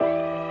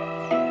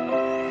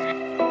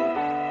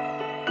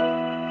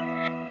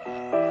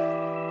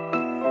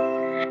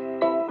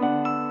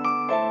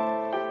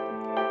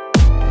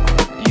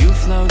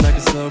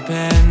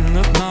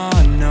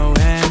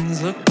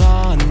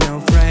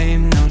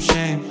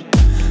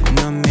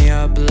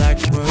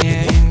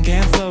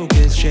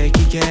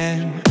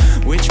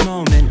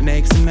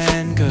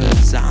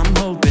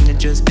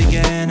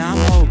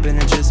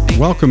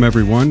Welcome,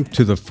 everyone,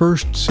 to the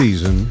first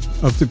season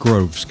of The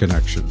Groves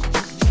Connection,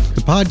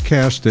 the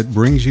podcast that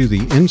brings you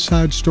the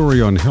inside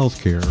story on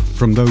healthcare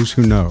from those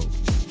who know.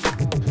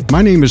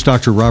 My name is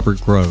Dr. Robert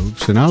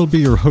Groves, and I'll be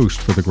your host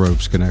for The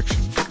Groves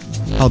Connection.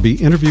 I'll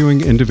be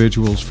interviewing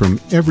individuals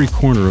from every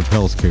corner of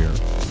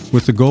healthcare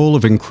with the goal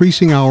of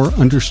increasing our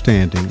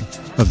understanding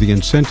of the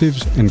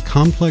incentives and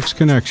complex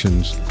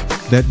connections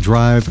that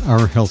drive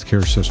our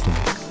healthcare system.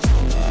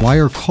 Why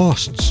are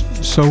costs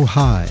so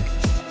high?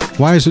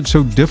 Why is it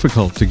so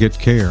difficult to get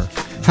care?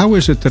 How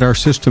is it that our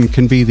system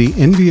can be the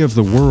envy of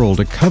the world,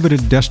 a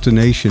coveted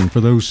destination for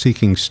those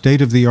seeking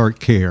state-of-the-art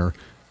care,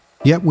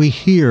 yet we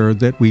hear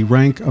that we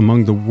rank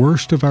among the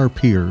worst of our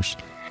peers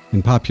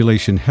in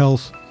population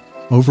health,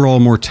 overall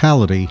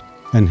mortality,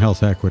 and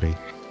health equity?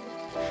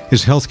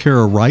 Is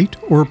healthcare a right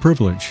or a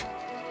privilege?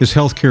 Is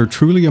healthcare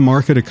truly a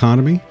market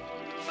economy?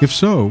 If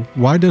so,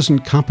 why doesn't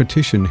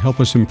competition help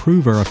us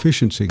improve our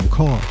efficiency and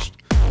cost?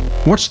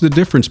 What's the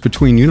difference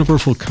between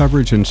universal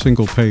coverage and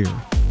single payer?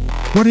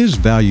 What is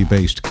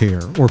value-based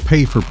care or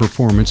pay for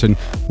performance, and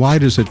why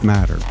does it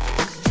matter?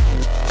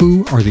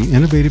 Who are the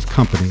innovative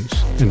companies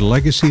and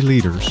legacy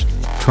leaders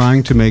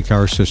trying to make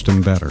our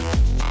system better?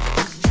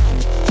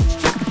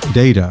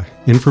 Data,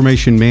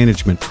 information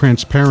management,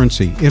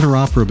 transparency,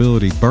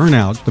 interoperability,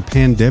 burnout, the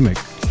pandemic,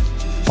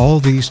 all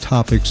these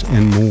topics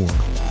and more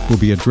will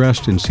be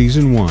addressed in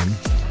Season 1,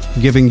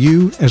 giving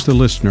you, as the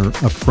listener,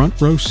 a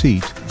front row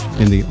seat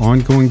in the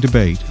ongoing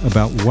debate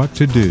about what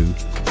to do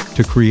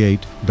to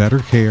create better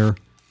care,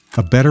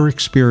 a better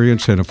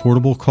experience and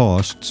affordable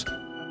costs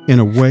in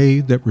a way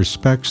that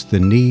respects the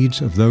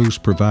needs of those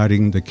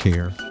providing the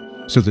care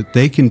so that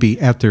they can be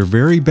at their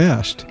very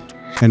best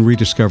and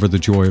rediscover the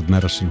joy of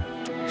medicine.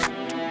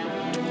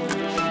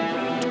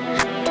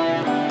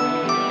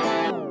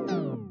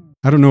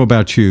 I don't know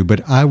about you,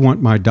 but I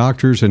want my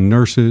doctors and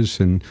nurses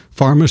and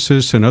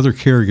pharmacists and other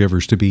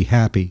caregivers to be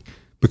happy,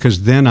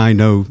 because then I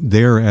know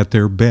they're at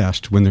their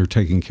best when they're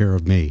taking care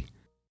of me.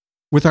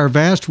 With our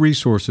vast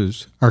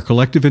resources, our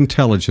collective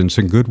intelligence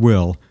and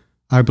goodwill,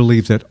 I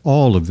believe that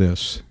all of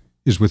this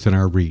is within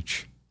our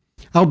reach.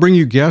 I'll bring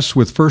you guests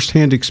with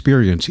firsthand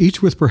experience,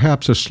 each with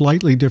perhaps a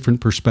slightly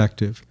different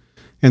perspective.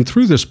 And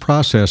through this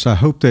process, I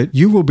hope that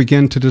you will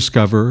begin to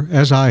discover,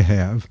 as I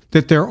have,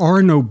 that there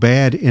are no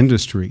bad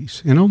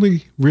industries and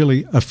only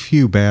really a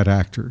few bad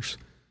actors.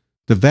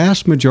 The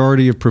vast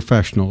majority of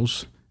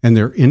professionals and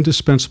their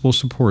indispensable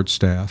support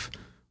staff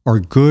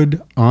are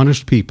good,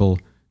 honest people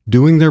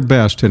doing their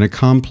best in a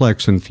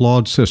complex and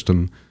flawed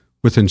system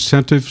with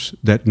incentives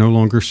that no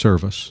longer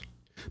serve us.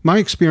 My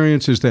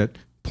experience is that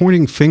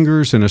pointing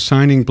fingers and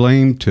assigning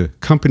blame to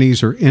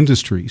companies or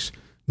industries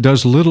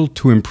does little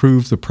to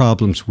improve the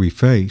problems we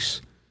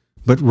face,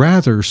 but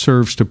rather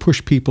serves to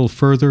push people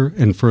further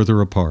and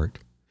further apart.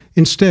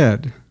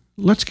 Instead,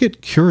 let's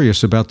get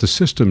curious about the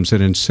systems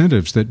and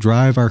incentives that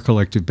drive our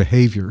collective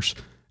behaviors,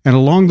 and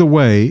along the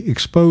way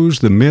expose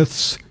the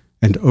myths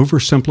and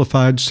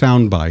oversimplified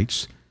sound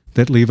bites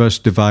that leave us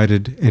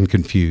divided and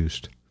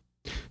confused.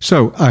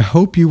 So I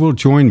hope you will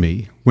join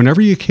me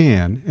whenever you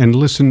can and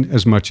listen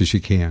as much as you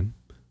can.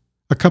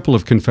 A couple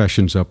of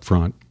confessions up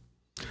front.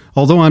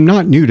 Although I'm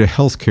not new to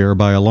healthcare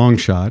by a long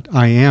shot,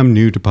 I am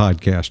new to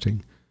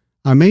podcasting.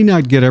 I may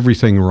not get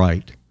everything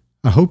right.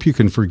 I hope you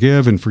can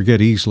forgive and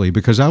forget easily,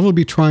 because I will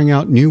be trying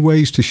out new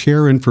ways to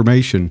share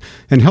information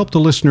and help the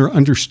listener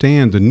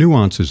understand the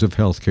nuances of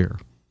healthcare.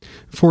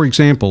 For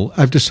example,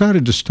 I've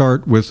decided to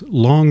start with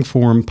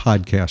long-form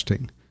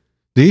podcasting.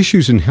 The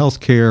issues in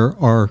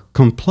healthcare are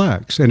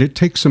complex, and it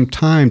takes some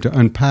time to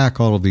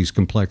unpack all of these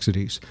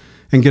complexities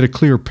and get a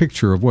clear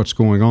picture of what's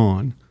going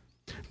on.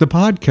 The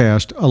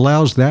podcast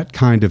allows that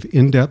kind of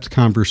in-depth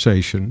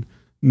conversation.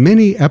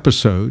 Many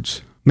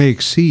episodes may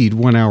exceed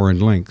 1 hour in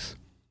length.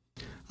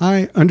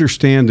 I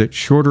understand that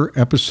shorter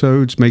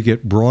episodes may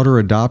get broader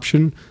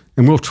adoption,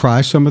 and we'll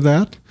try some of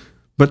that,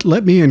 but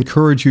let me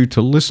encourage you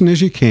to listen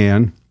as you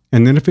can,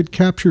 and then if it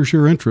captures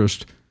your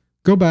interest,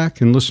 go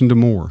back and listen to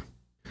more.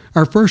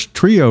 Our first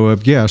trio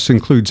of guests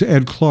includes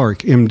Ed Clark,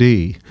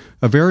 MD,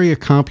 a very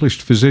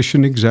accomplished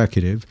physician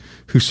executive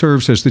who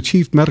serves as the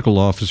Chief Medical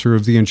Officer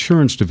of the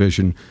insurance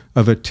division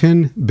of a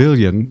 $10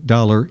 billion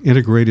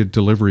integrated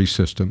delivery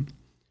system.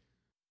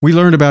 We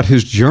learn about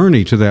his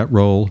journey to that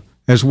role,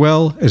 as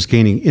well as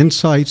gaining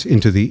insights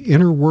into the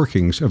inner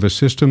workings of a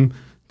system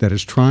that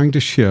is trying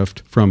to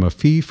shift from a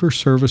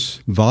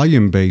fee-for-service,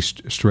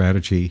 volume-based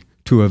strategy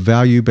to a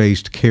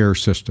value-based care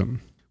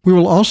system. We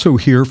will also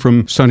hear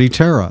from Sunny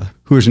Terra,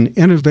 who is an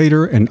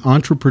innovator and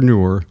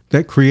entrepreneur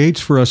that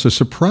creates for us a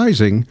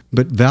surprising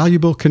but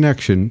valuable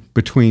connection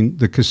between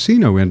the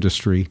casino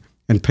industry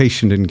and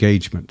patient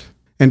engagement.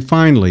 And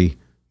finally,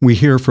 we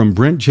hear from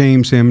Brent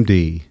James,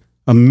 MD,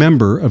 a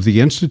member of the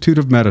Institute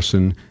of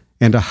Medicine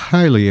and a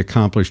highly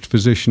accomplished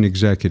physician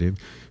executive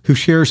who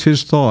shares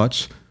his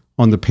thoughts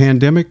on the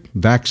pandemic,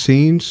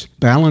 vaccines,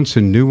 balance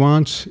and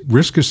nuance,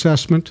 risk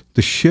assessment,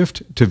 the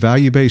shift to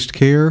value-based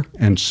care,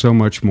 and so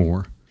much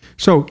more.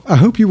 So I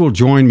hope you will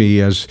join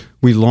me as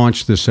we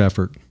launch this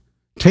effort.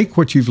 Take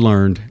what you've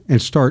learned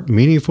and start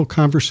meaningful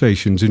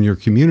conversations in your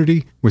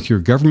community, with your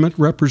government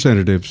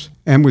representatives,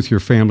 and with your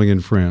family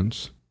and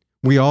friends.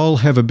 We all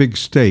have a big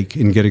stake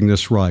in getting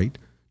this right,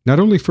 not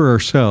only for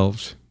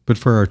ourselves, but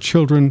for our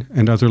children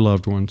and other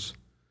loved ones.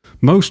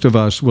 Most of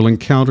us will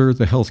encounter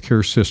the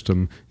healthcare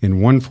system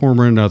in one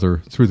form or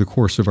another through the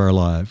course of our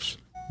lives.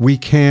 We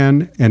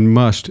can and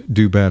must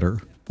do better.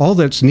 All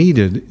that's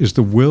needed is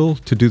the will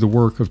to do the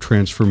work of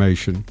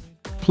transformation.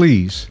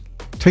 Please,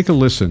 take a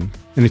listen,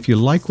 and if you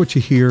like what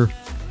you hear,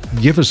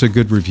 give us a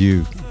good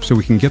review so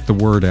we can get the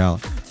word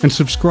out. And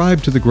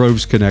subscribe to the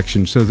Groves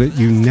Connection so that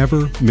you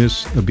never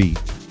miss a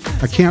beat.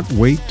 I can't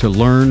wait to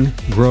learn,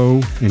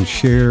 grow, and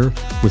share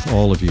with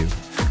all of you.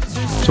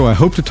 So I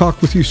hope to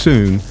talk with you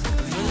soon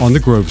on the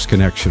Groves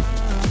Connection.